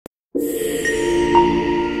Hello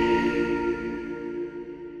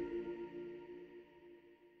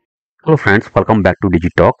friends, welcome back to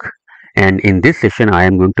Digitalk, and in this session I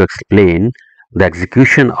am going to explain the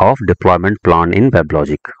execution of deployment plan in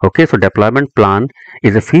Weblogic. Okay, so deployment plan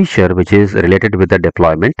is a feature which is related with the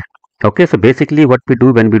deployment. Okay, so basically what we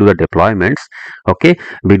do when we do the deployments, okay,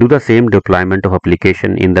 we do the same deployment of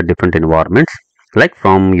application in the different environments, like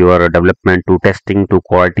from your development to testing to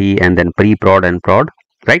quality and then pre-prod and prod,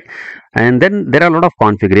 right? And then there are a lot of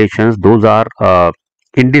configurations. Those are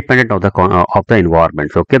independent of the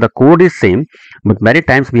environments. Okay, the code is same, but many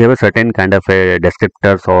times we have a certain kind of a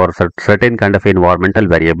descriptors or certain kind of environmental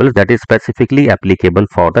variables that is specifically applicable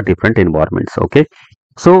for the different environments. Okay,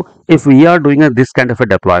 so if we are doing this kind of a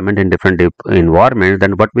deployment in different environments,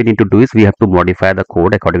 then what we need to do is we have to modify the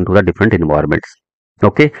code according to the different environments.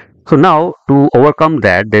 Okay, so now to overcome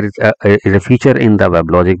that, there is a feature in the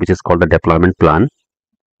WebLogic which is called the deployment plan,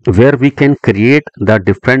 where we can create the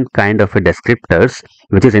different kind of a descriptors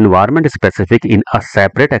which is environment specific in a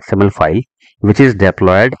separate XML file which is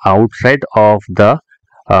deployed outside of the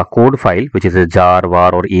code file, which is a jar,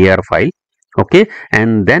 var or AR file. Okay,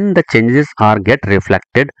 and then the changes are get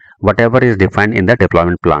reflected whatever is defined in the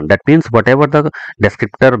deployment plan. That means whatever the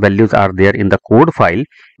descriptor values are there in the code file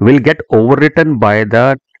will get overwritten by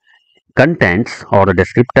the contents or the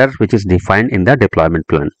descriptors which is defined in the deployment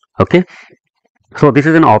plan. Okay, so this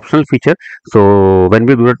is an optional feature. So when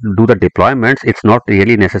we do the deployments, it's not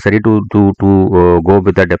really necessary to go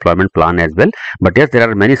with the deployment plan as well. But yes, there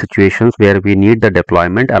are many situations where we need the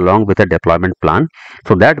deployment along with the deployment plan,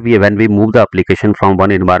 so that when we move the application from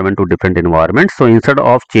one environment to different environments, so instead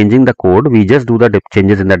of changing the code, we just do the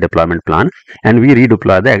changes in the deployment plan and we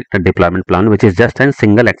redeploy the deployment plan, which is just a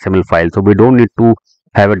single XML file. So we don't need to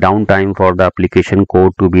have a downtime for the application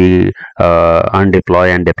code to be undeploy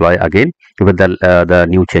and deploy again with the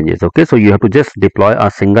new changes. Okay, so you have to just deploy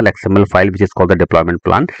a single XML file which is called the deployment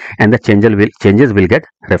plan, and the changes will get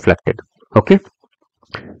reflected. Okay,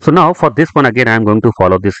 so now for this one again I am going to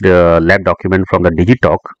follow this lab document from the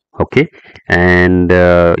Digitalk. Okay, and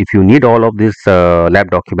if you need all of these lab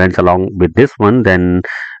documents along with this one, then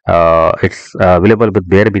it's available with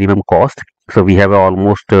bare minimum cost. So we have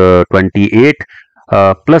almost 28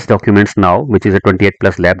 plus documents now, which is a 28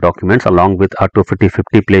 plus lab documents along with up to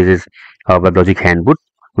 50 places WebLogic handbook,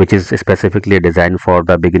 which is specifically designed for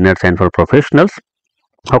the beginners and for professionals.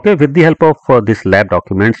 Okay, with the help of this lab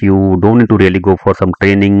documents, you don't need to really go for some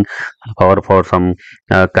training or for some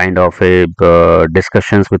kind of a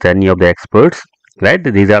discussions with any of the experts, right?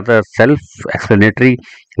 These are the self-explanatory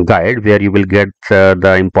guide where you will get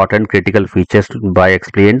the important critical features by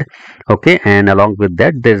explained. Okay, and along with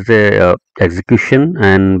that there's a execution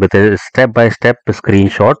and with a step-by-step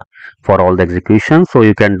screenshot for all the execution, so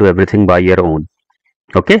you can do everything by your own.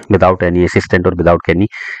 Okay, without any assistant or without any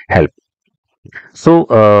help. So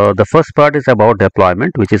the first part is about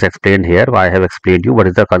deployment, which is explained here. I have explained you what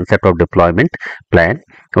is the concept of deployment plan.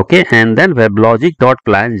 Okay, and then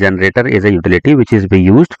weblogic.plan generator is a utility which is be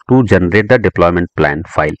used to generate the deployment plan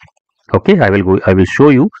file. Okay, I will show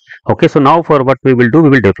you. Okay, so now for what we will do, we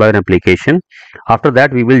will deploy an application. After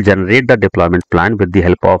that we will generate the deployment plan with the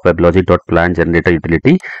help of weblogic.plan generator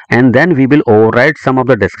utility, and then we will override some of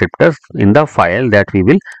the descriptors in the file that we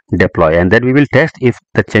will deploy, and then we will test if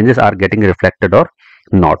the changes are getting reflected or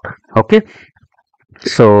not. Okay,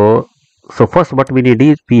 so first what we need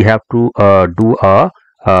is we have to do a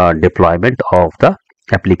deployment of the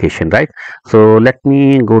application, right? So let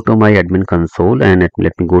me go to my admin console and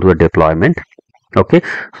let me go to the deployment. Okay,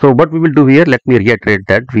 so what we will do here, let me reiterate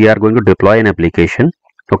that we are going to deploy an application,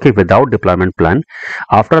 okay, without deployment plan.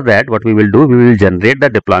 After that what we will do, we will generate the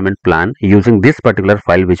deployment plan using this particular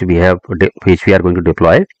file which we are going to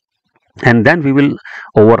deploy, and then we will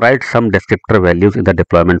override some descriptor values in the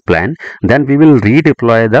deployment plan. Then we will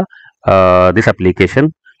redeploy the this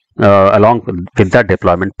application along with the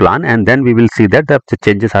deployment plan, and then we will see that the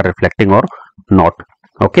changes are reflecting or not.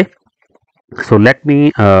 Okay, so let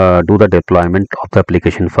me do the deployment of the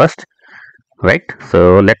application first, right?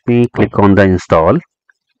 So let me click on the install.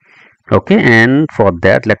 Okay, and for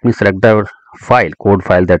that let me select the code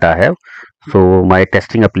file that I have. So my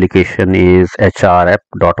testing application is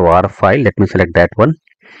hrf.var file. Let me select that one.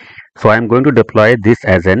 So I am going to deploy this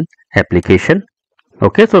as an application.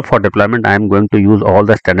 Okay, so for deployment I am going to use all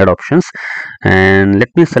the standard options, and let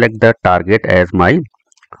me select the target as my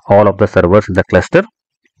all of the servers in the cluster.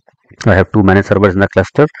 I have too many servers in the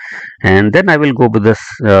cluster, and then I will go with this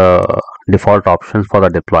default options for the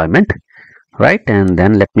deployment, right? And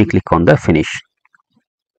then let me click on the finish.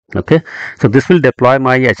 Okay, so this will deploy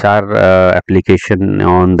my HR application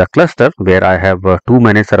on the cluster where I have two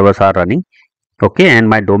managed servers are running. Okay, and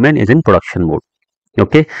my domain is in production mode.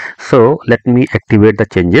 Okay, so let me activate the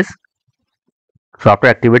changes. So after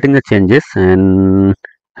activating the changes, and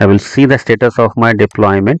I will see the status of my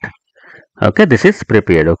deployment. Okay, this is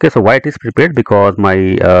prepared. Okay, so why it is prepared? Because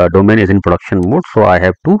my domain is in production mode, so I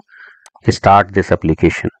have to start this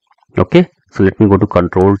application. Okay, so let me go to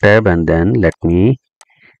control tab and then let me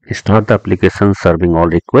start the application serving all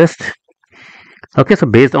requests. Okay, so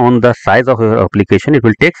based on the size of your application, it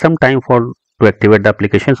will take some time for to activate the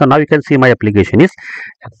application. So now you can see my application is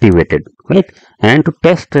activated, right? And to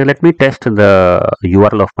test, let me test the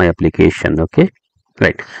URL of my application. Okay,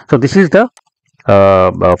 right. So this is the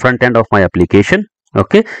front end of my application.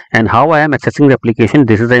 Okay, and how I am accessing the application,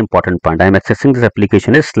 this is the important point. I am accessing this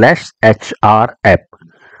application is /hrep.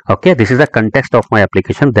 Okay, this is the context of my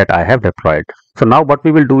application that I have deployed. So now what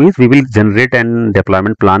we will do is we will generate an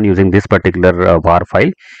deployment plan using this particular var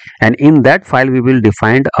file, and in that file we will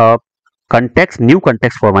define a new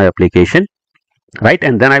context for my application, right?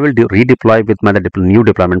 And then I will redeploy with my new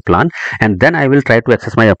deployment plan, and then I will try to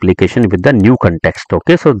access my application with the new context.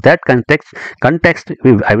 Okay, so that context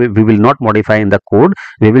we will not modify in the code.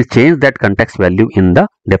 We will change that context value in the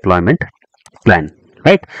deployment plan,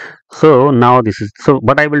 right? So now this is, so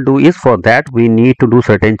what I will do is, for that we need to do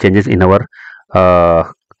certain changes in our uh,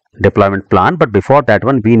 deployment plan, but before that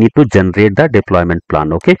one we need to generate the deployment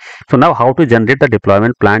plan. Okay, so now how to generate the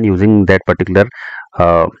deployment plan using that particular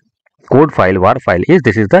uh, code file, var file, is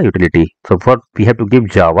this is the utility. So for we have to give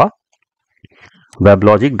java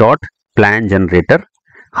weblogic dot plan generator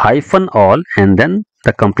hyphen all and then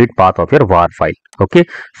the complete path of your var file. Okay,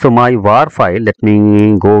 so my var file, let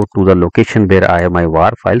me go to the location where I have my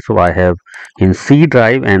var file. So I have in C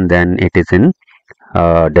drive, and then it is in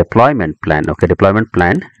deployment plan. Okay, deployment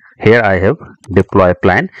plan, here I have deploy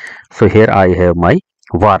plan. So here I have my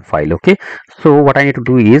var file. Okay, so what I need to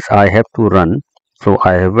do is I have to run. So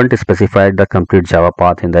I haven't specified the complete java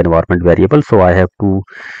path in the environment variable, so I have to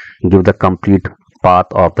give the complete path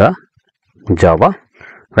of the java,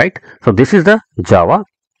 right? So this is the java,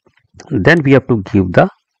 then we have to give the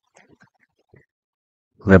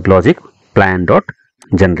weblogic plan dot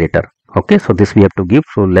generator. Okay, so this we have to give.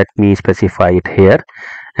 So let me specify it here,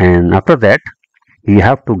 and after that you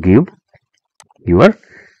have to give your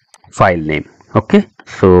file name. Okay,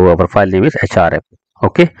 so our file name is hrf.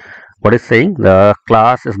 Okay, what is saying, the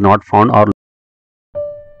class is not found or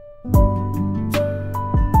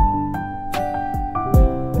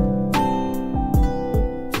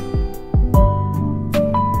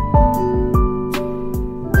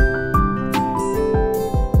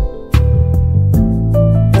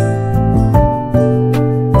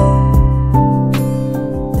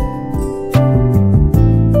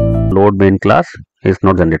load main class is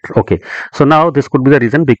not generated. Okay, so now this could be the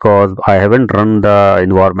reason, because I haven't run the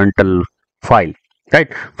environmental file, right?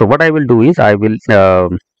 So what I will do is I will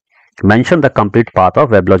mention the complete path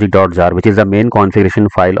of weblogic.jar, which is the main configuration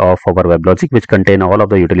file of our weblogic, which contain all of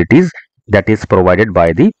the utilities that is provided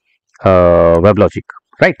by the weblogic,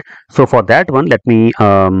 right? So for that one, let me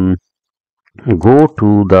go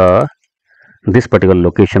to the this particular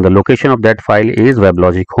location. The location of that file is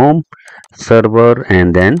weblogic home server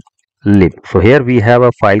and then lib. So here we have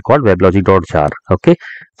a file called weblogic.jar. Okay,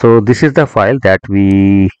 so this is the file that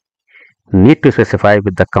we need to specify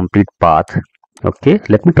with the complete path. Okay,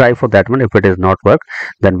 let me try for that one. If it is not work,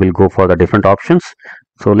 then we'll go for the different options.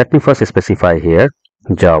 So let me first specify here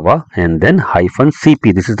java and then hyphen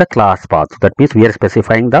cp. This is the class path. So that means we are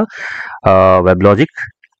specifying the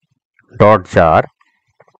weblogic.jar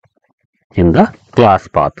in the class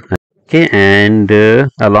path. Okay, and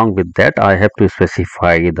along with that I have to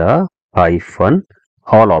specify the hyphen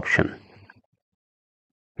all option.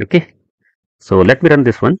 Okay, so let me run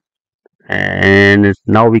this one, and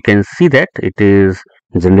now we can see that it is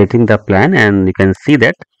generating the plan, and you can see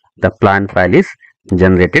that the plan file is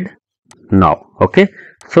generated now. Okay,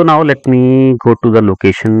 so now let me go to the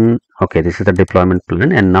location. Okay, this is the deployment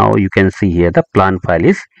plan, and now you can see here the plan file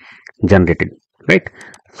is generated, right?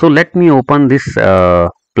 So let me open this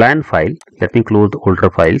plan file. Let me close the older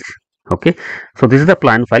files. Okay, so this is the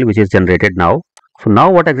plan file which is generated now. So now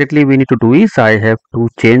what exactly we need to do is I have to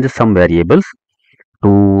change some variables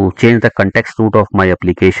to change the context root of my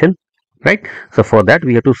application, right? So for that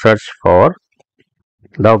we have to search for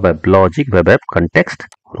the weblogic web app context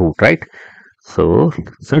root, right? So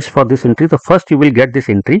search for this entry. So first you will get this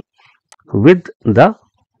entry with the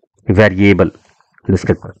variable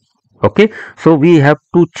descriptor. Okay, so we have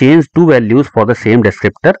to change two values for the same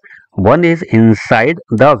descriptor. One is inside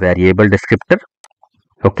the variable descriptor,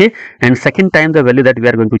 Okay, and second time the value that we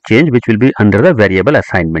are going to change, which will be under the variable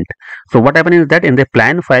assignment. So what happens is that in the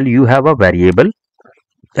plan file you have a variable,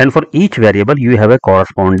 and for each variable you have a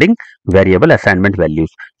corresponding variable assignment values.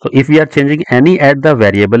 So if we are changing any at the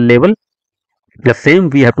variable level, the same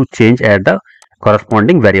we have to change at the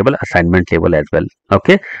corresponding variable assignment level as well.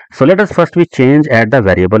 Okay, so let us first we change at the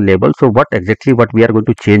variable level. So what we are going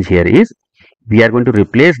to change here is, we are going to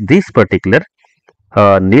replace this particular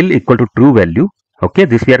nil equal to true value. Okay,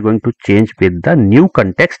 this we are going to change with the new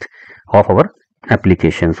context of our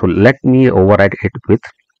application. So let me override it with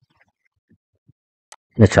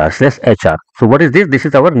HR/HR. So what is this? This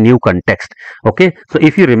is our new context. Okay, so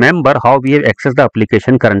if you remember how we have accessed the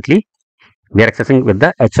application currently, we are accessing with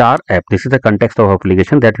the HR app. This is the context of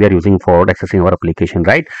application that we are using for accessing our application,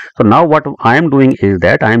 right? So now what I am doing is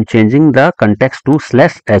that I am changing the context to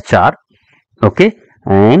 /HR. Okay,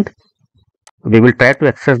 and we will try to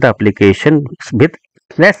access the application with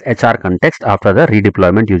 /HR context after the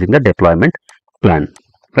redeployment using the deployment plan,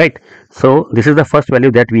 right? So this is the first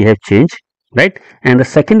value that we have changed, right? And the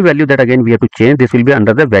second value that again we have to change, this will be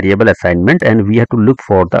under the variable assignment, and we have to look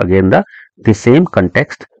for the again the same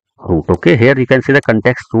context root. Okay, here you can see the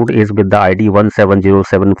context root is with the ID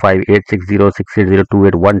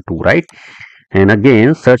 170758606802812, right? And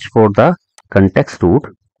again search for the context root.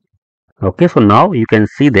 Okay, so now you can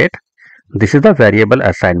see that this is the variable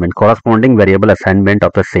assignment, corresponding variable assignment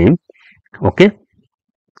of the same. Okay,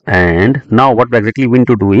 and now what exactly we need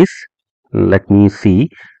to do is, let me see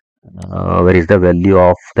where is the value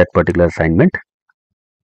of that particular assignment.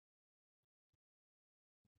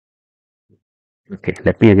 Okay,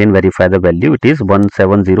 let me again verify the value. It is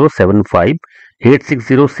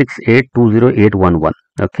 170758606820811.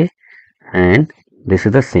 Okay, and this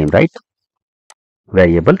is the same, right?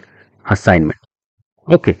 Variable assignment.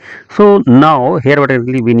 Okay, so now here what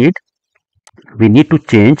exactly we need to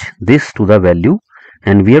change this to the value,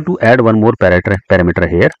 and we have to add one more parameter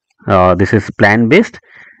here. This is plan based,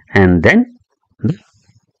 and then the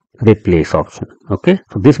replace option. Okay,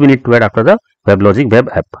 so this we need to add after the WebLogic web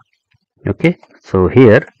app. Okay, so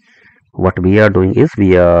here what we are doing is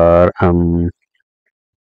we are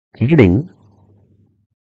adding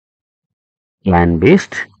plan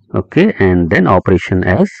based. Okay, and then operation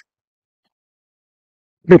as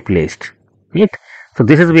replaced, right? So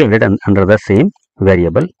this is we added under the same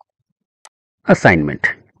variable assignment,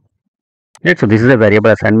 right? So this is a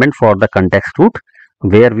variable assignment for the context root,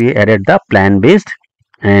 where we added the plan based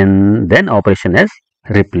and then operation as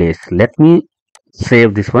replace. Let me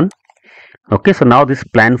save this one. Okay, so now this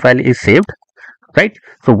plan file is saved, right?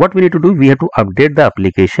 So what we need to do, we have to update the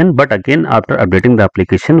application, but again after updating the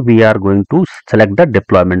application we are going to select the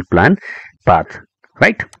deployment plan path,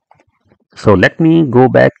 right? So let me go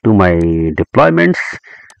back to my deployments,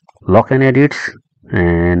 lock and edits,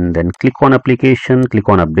 and then click on application, click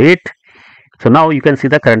on update. So now you can see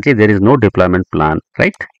that currently there is no deployment plan,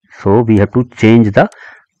 right? So we have to change the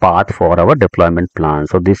path for our deployment plan.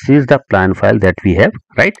 So this is the plan file that we have,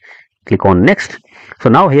 right? Click on next. So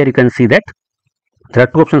now here you can see that there are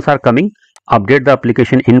two options are coming: update the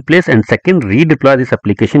application in place, and second, redeploy this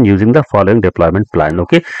application using the following deployment plan.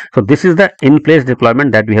 Okay, so this is the in place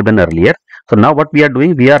deployment that we have done earlier. So now what we are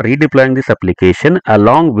doing, we are redeploying this application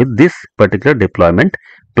along with this particular deployment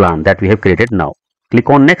plan that we have created now. Click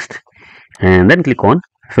on next and then click on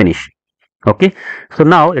finish. Okay, so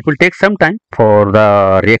now it will take some time for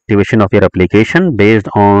the reactivation of your application based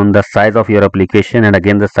on the size of your application and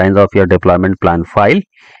again the size of your deployment plan file.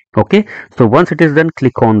 Okay, so once it is done,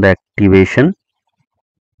 click on the activation.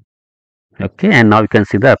 Okay, and now you can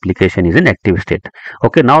see the application is in active state.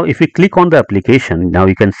 Okay, now if we click on the application, now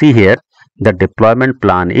you can see here the deployment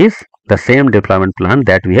plan is the same deployment plan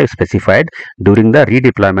that we have specified during the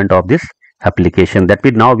redeployment of this application. That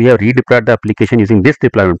means now we have redeployed the application using this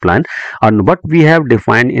deployment plan, and what we have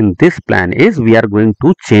defined in this plan is we are going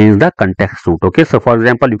to change the context root. Okay, so for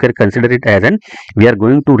example, you can consider it as an we are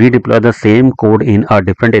going to redeploy the same code in a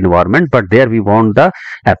different environment, but there we want the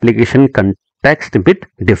application context a bit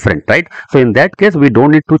different, right? So in that case we don't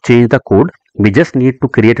need to change the code, we just need to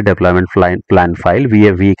create a deployment plan file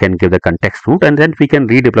where we can give the context root, and then we can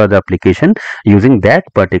redeploy the application using that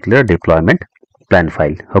particular deployment plan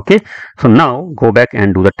file. Okay, so now go back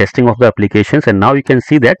and do the testing of the applications, and now you can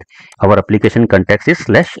see that our application context is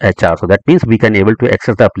 /HR. So that means we can able to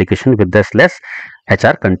access the application with the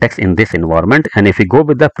 /HR context in this environment, and if we go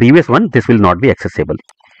with the previous one, this will not be accessible.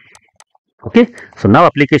 Okay, so now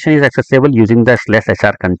application is accessible using the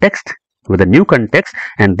 /HR context with a new context,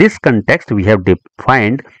 and this context we have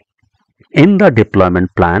defined in the deployment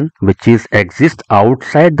plan, which is exist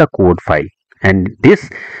outside the code file, and this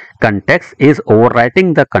context is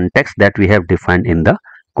overwriting the context that we have defined in the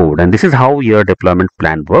code. And this is how your deployment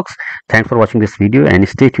plan works. Thanks for watching this video and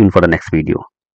stay tuned for the next video.